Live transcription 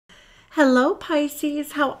Hello,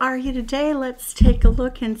 Pisces. How are you today? Let's take a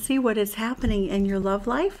look and see what is happening in your love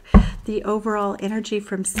life. The overall energy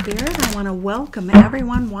from Spirit. I want to welcome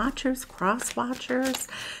everyone, watchers, cross-watchers,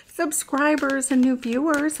 subscribers, and new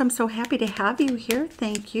viewers. I'm so happy to have you here.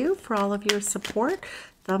 Thank you for all of your support.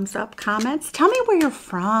 Thumbs up, comments. Tell me where you're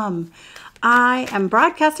from. I am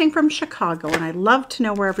broadcasting from Chicago, and I love to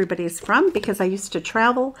know where everybody's from because I used to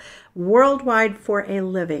travel worldwide for a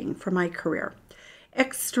living for my career.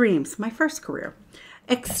 Extremes, my first career.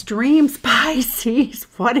 Extremes, Pisces,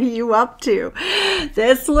 what are you up to?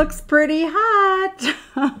 This looks pretty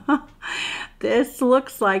hot. This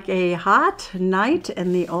looks like a hot night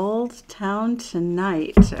in the old town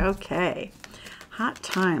tonight. Okay, hot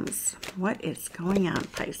times. What is going on,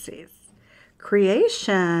 Pisces?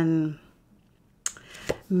 Creation.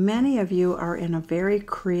 Many of you are in a very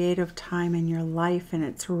creative time in your life, and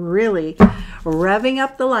it's really revving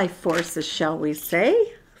up the life forces, shall we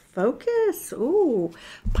say? Focus. Ooh,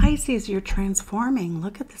 Pisces, you're transforming.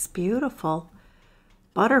 Look at this beautiful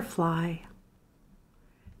butterfly.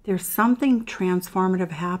 There's something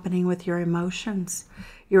transformative happening with your emotions.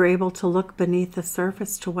 You're able to look beneath the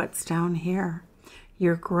surface to what's down here.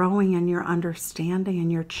 You're growing in your understanding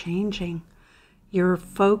and you're changing. Your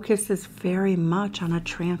focus is very much on a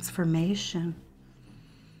transformation.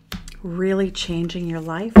 Really changing your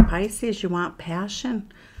life. Pisces, you want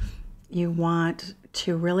passion. You want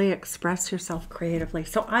to really express yourself creatively.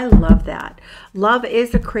 So I love that. Love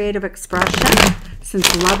is a creative expression.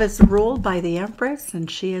 Since love is ruled by the Empress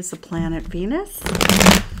and she is the planet Venus.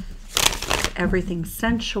 Everything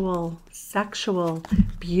sensual, sexual,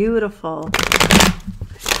 beautiful.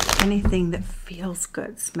 Anything that feels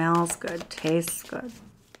good, smells good, tastes good.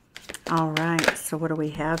 All right, so what do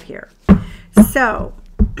we have here? So,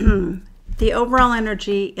 the overall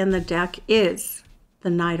energy in the deck is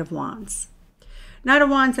the Knight of Wands. Knight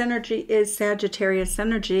of Wands energy is Sagittarius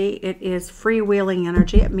energy. It is freewheeling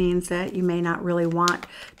energy. It means that you may not really want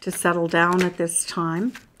to settle down at this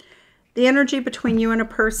time. The energy between you and a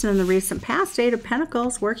person in the recent past, Eight of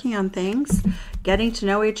Pentacles, working on things, getting to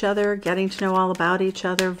know each other, getting to know all about each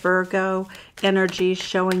other. Virgo energy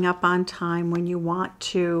showing up on time when you want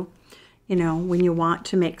to, when you want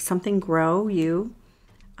to make something grow, you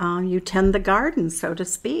tend the garden, so to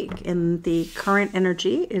speak. And the current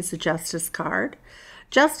energy is the Justice card.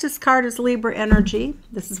 Justice card is Libra energy.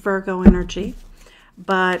 This is Virgo energy.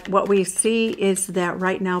 But what we see is that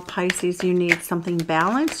right now, Pisces, you need something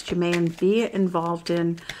balanced. You may be involved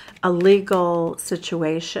in a legal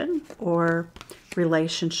situation or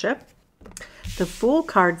relationship. The Fool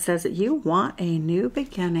card says that you want a new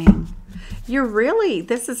beginning.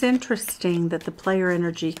 This is interesting that the player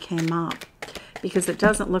energy came up because it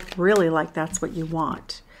doesn't look really like that's what you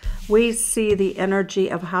want. We see the energy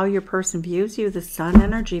of how your person views you, the Sun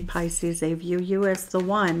energy, Pisces. They view you as the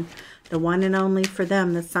one and only for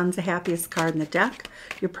them. The Sun's the happiest card in the deck.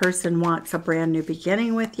 Your person wants a brand new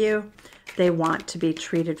beginning with you. They want to be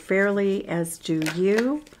treated fairly, as do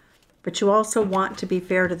you. But you also want to be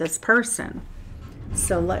fair to this person.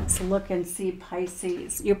 So let's look and see,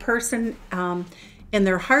 Pisces. Your person in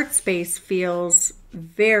their heart space feels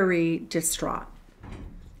very distraught.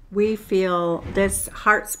 We feel this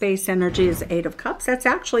heart space energy is Eight of Cups. That's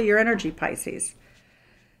actually your energy, Pisces.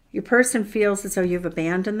 Your person feels as though you've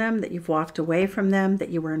abandoned them, that you've walked away from them, that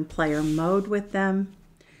you were in player mode with them.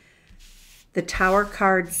 The Tower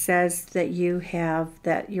card says that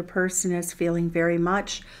your person is feeling very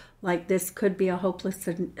much like this could be a hopeless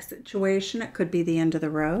situation. It could be the end of the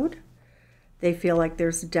road. They feel like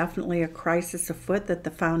there's definitely a crisis afoot, that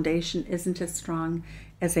the foundation isn't as strong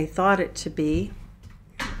as they thought it to be.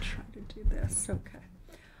 I'll try to do this. Okay.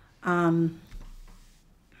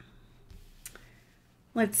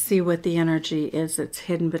 Let's see what the energy is that's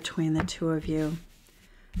hidden between the two of you.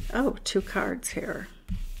 Oh, two cards here.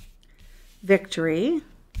 Victory.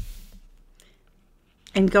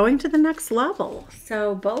 And going to the next level.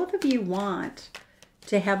 So both of you want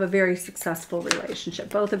to have a very successful relationship.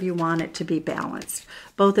 Both of you want it to be balanced.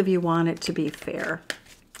 Both of you want it to be fair.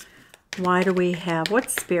 Why do we have,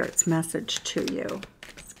 what's Spirit's message to you?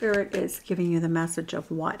 Spirit is giving you the message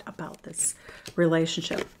of what about this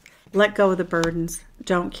relationship? Let go of the burdens.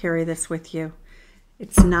 Don't carry this with you.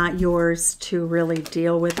 It's not yours to really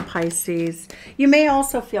deal with, Pisces. You may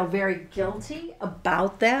also feel very guilty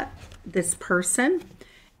about this person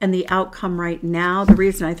and the outcome right now. The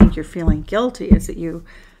reason I think you're feeling guilty is that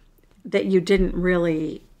you didn't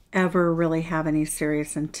really ever really have any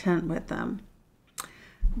serious intent with them.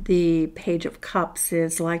 The Page of Cups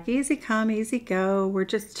is like easy come, easy go. We're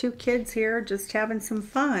just two kids here just having some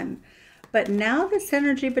fun. But now this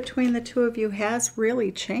energy between the two of you has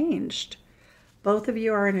really changed. Both of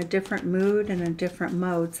you are in a different mood and a different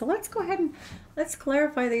mode. So let's go ahead and let's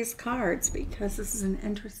clarify these cards because this is an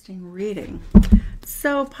interesting reading.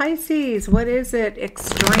 So Pisces, what is it?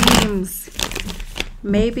 Extremes.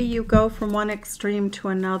 Maybe you go from one extreme to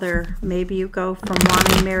another. Maybe you go from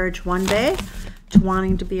wanting marriage one day to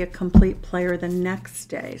wanting to be a complete player the next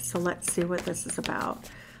day. So let's see what this is about.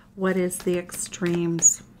 What is the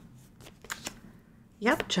extremes?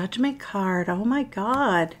 Yep, Judgment card. Oh my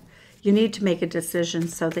God. You need to make a decision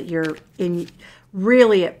so that you're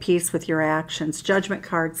really at peace with your actions. Judgment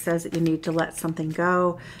card says that you need to let something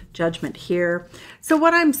go. Judgment here. So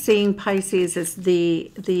what I'm seeing, Pisces, is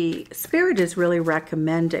the Spirit is really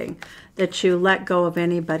recommending that you let go of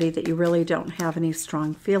anybody that you really don't have any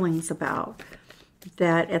strong feelings about.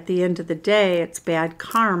 That at the end of the day, it's bad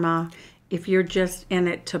karma if you're just in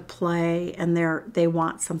it to play and they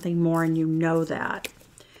want something more and you know that.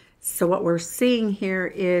 So what we're seeing here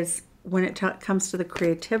is when it comes to the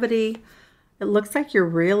creativity, it looks like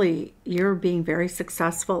you're being very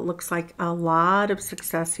successful. It looks like a lot of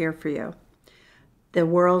success here for you. The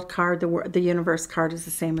World card, the Universe card is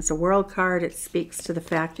the same as the World card. It speaks to the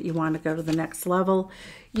fact that you want to go to the next level.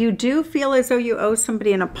 You do feel as though you owe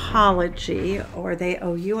somebody an apology or they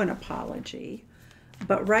owe you an apology.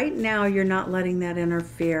 But right now, you're not letting that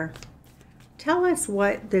interfere. Tell us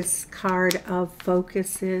what this card of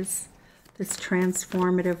focus is, this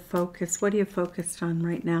transformative focus. What are you focused on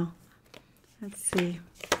right now? Let's see.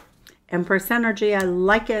 Empress energy, I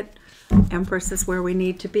like it. Empress is where we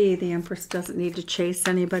need to be. The Empress doesn't need to chase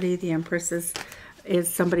anybody. The Empress is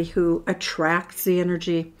somebody who attracts the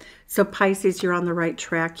energy. So Pisces, you're on the right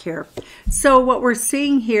track here. So what we're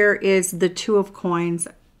seeing here is the Two of Coins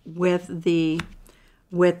with the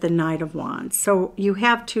Knight of Wands. So you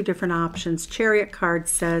have two different options. Chariot card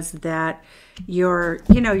says that you're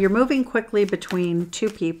moving quickly between two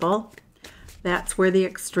people. That's where the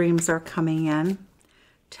extremes are coming in.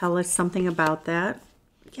 Tell us something about that.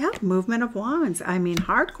 Yeah, movement of wands. I mean,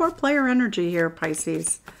 hardcore player energy here,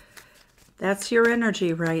 Pisces. That's your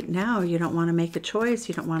energy right now. You don't want to make a choice.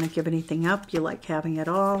 You don't want to give anything up. You like having it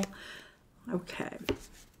all. Okay.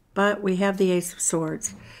 But we have the Ace of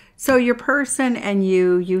Swords. So your person and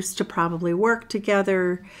you used to probably work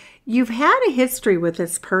together. You've had a history with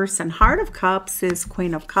this person. Heart of Cups is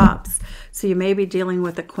Queen of Cups. So you may be dealing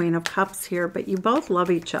with the Queen of Cups here, but you both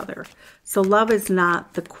love each other. So love is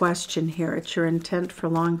not the question here. It's your intent for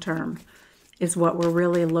long term is what we're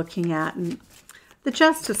really looking at. And the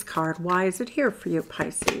Justice card, why is it here for you,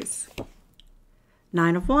 Pisces?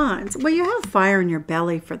 Nine of Wands. Well, you have fire in your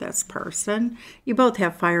belly for this person. You both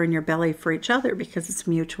have fire in your belly for each other because it's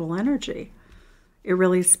mutual energy. It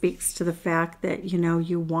really speaks to the fact that,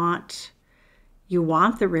 you want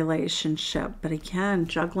the relationship. But again,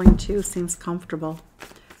 juggling too seems comfortable.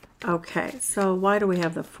 Okay, so why do we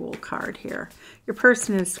have the Fool card here? Your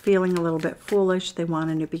person is feeling a little bit foolish. They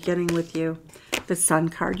want a new beginning with you. The Sun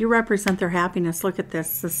card. You represent their happiness. Look at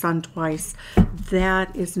this, the Sun twice.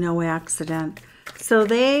 That is no accident. So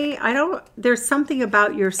there's something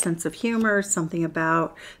about your sense of humor, something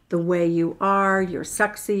about the way you are. You're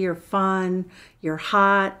sexy, you're fun, you're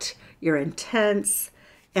hot, you're intense,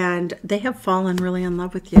 and they have fallen really in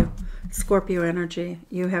love with you. Scorpio energy,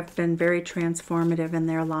 you have been very transformative in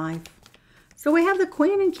their life. So we have the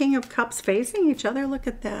Queen and King of Cups facing each other. Look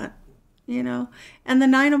at that, and the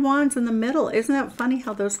Nine of Wands in the middle. Isn't that funny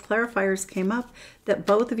how those clarifiers came up, that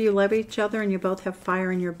both of you love each other and you both have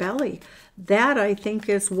fire in your belly? That, I think,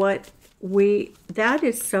 is that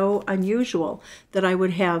is so unusual that I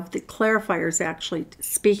would have the clarifiers actually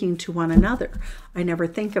speaking to one another. I never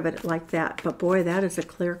think of it like that, but boy, that is a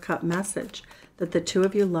clear-cut message that the two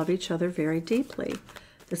of you love each other very deeply.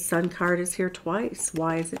 The Sun card is here twice.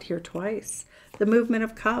 Why is it here twice? The Movement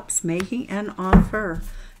of Cups, making an offer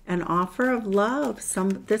of love.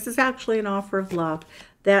 This is actually an offer of love.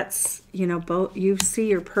 That's, both you see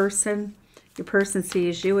your person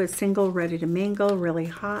sees you as single, ready to mingle, really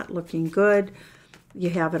hot, looking good. You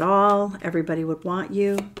have it all. Everybody would want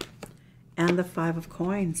you. And the Five of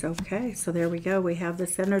Coins. Okay, so there we go. We have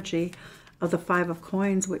this energy of the Five of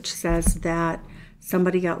Coins, which says that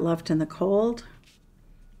somebody got left in the cold.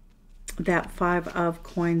 That Five of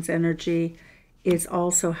Coins energy is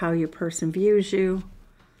also how your person views you,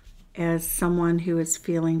 as someone who is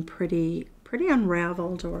feeling pretty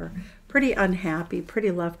unraveled or pretty unhappy,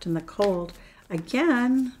 pretty left in the cold.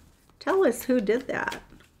 Again, tell us who did that.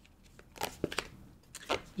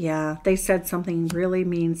 Yeah, they said something really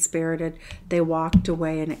mean-spirited. They walked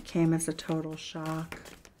away and it came as a total shock.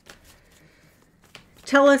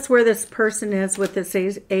 Tell us where this person is with this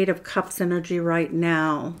Eight of Cups energy right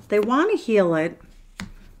now. They want to heal it.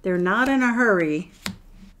 They're not in a hurry.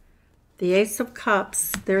 The Ace of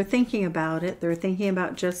Cups, they're thinking about it. They're thinking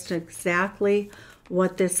about just exactly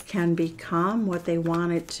what this can become, what they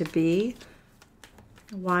want it to be.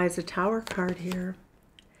 Why is a Tower card here?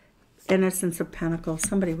 Innocence of Pentacles.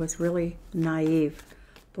 Somebody was really naive.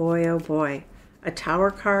 Boy, oh boy. A Tower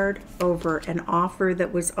card over an offer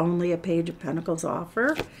that was only a Page of Pentacles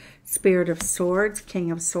offer. Spirit of Swords, King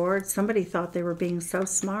of Swords. Somebody thought they were being so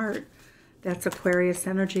smart. That's Aquarius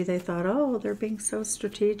energy. They thought, oh, they're being so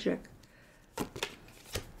strategic.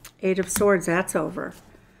 Eight of Swords, that's over.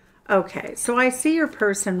 Okay, so I see your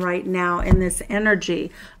person right now in this energy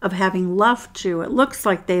of having left you. It looks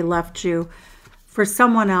like they left you for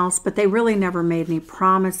someone else, but they really never made any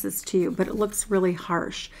promises to you, but it looks really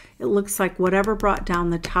harsh. It looks like whatever brought down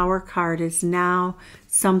the Tower card is now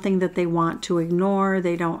something that they want to ignore.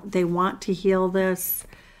 They want to heal this.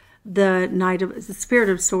 The Spirit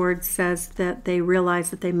of Swords says that they realize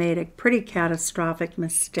that they made a pretty catastrophic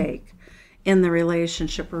mistake in the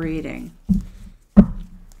relationship reading.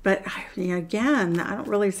 But again, I don't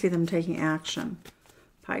really see them taking action.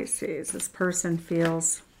 Pisces, this person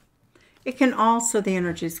feels... It can also, the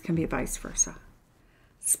energies can be vice versa.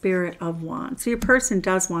 Spirit of Wands. So your person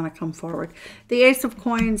does want to come forward. The Ace of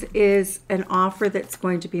Coins is an offer that's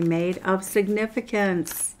going to be made of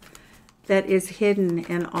significance that is hidden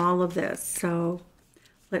in all of this. So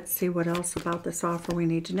let's see what else about this offer we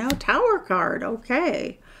need to know. Tower card.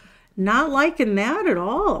 Okay. Not liking that at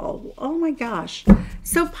all. Oh my gosh.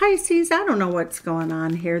 So Pisces, I don't know what's going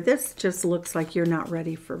on here. This just looks like you're not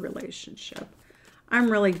ready for a relationship. I'm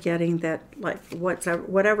really getting that, like,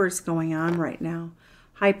 whatever's going on right now.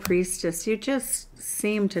 High Priestess, you just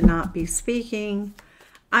seem to not be speaking.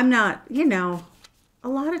 I'm not, you know, a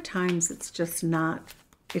lot of times it's just not,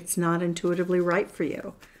 it's not intuitively right for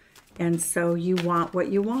you. And so you want what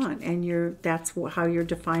you want, and that's how you're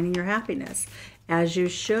defining your happiness, as you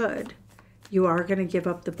should. You are going to give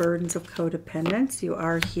up the burdens of codependence. You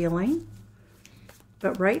are healing.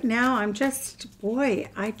 But right now, I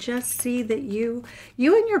just see that you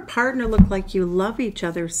and your partner look like you love each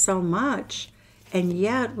other so much. And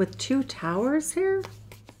yet, with two towers here,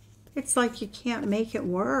 it's like you can't make it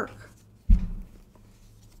work.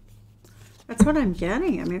 That's what I'm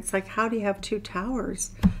getting. I mean, it's like, how do you have two towers?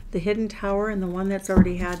 The hidden tower and the one that's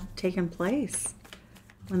already had taken place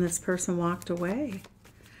when this person walked away.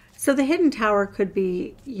 So the hidden tower could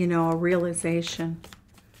be, you know, a realization.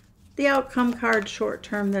 The outcome card short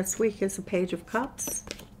term this week is a Page of Cups.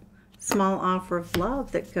 Small offer of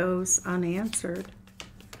love that goes unanswered.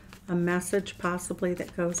 A message possibly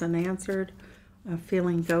that goes unanswered.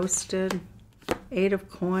 Feeling ghosted. Eight of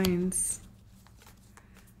Coins.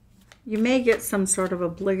 You may get some sort of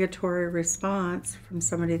obligatory response from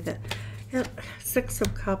somebody that... Six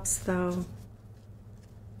of Cups though.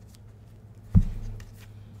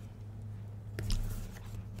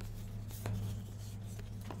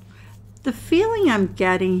 The feeling I'm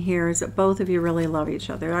getting here is that both of you really love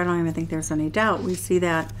each other. I don't even think there's any doubt. We see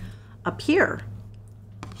that up here.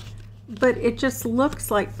 But it just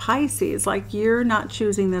looks like Pisces, like you're not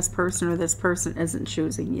choosing this person or this person isn't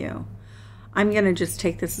choosing you. I'm going to just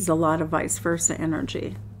take this as a lot of vice versa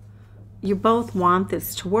energy. You both want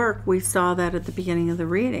this to work. We saw that at the beginning of the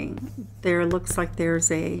reading. There looks like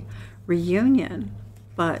there's a reunion,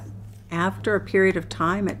 but after a period of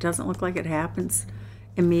time, it doesn't look like it happens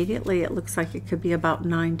immediately. It looks like it could be about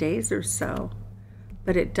 9 days or so,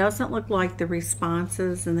 but it doesn't look like the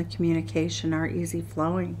responses and the communication are easy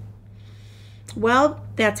flowing. Well,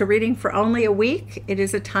 that's a reading for only a week. It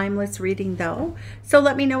is a timeless reading though. So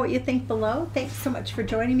let me know what you think below. Thanks so much for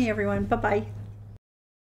joining me, everyone. Bye-bye.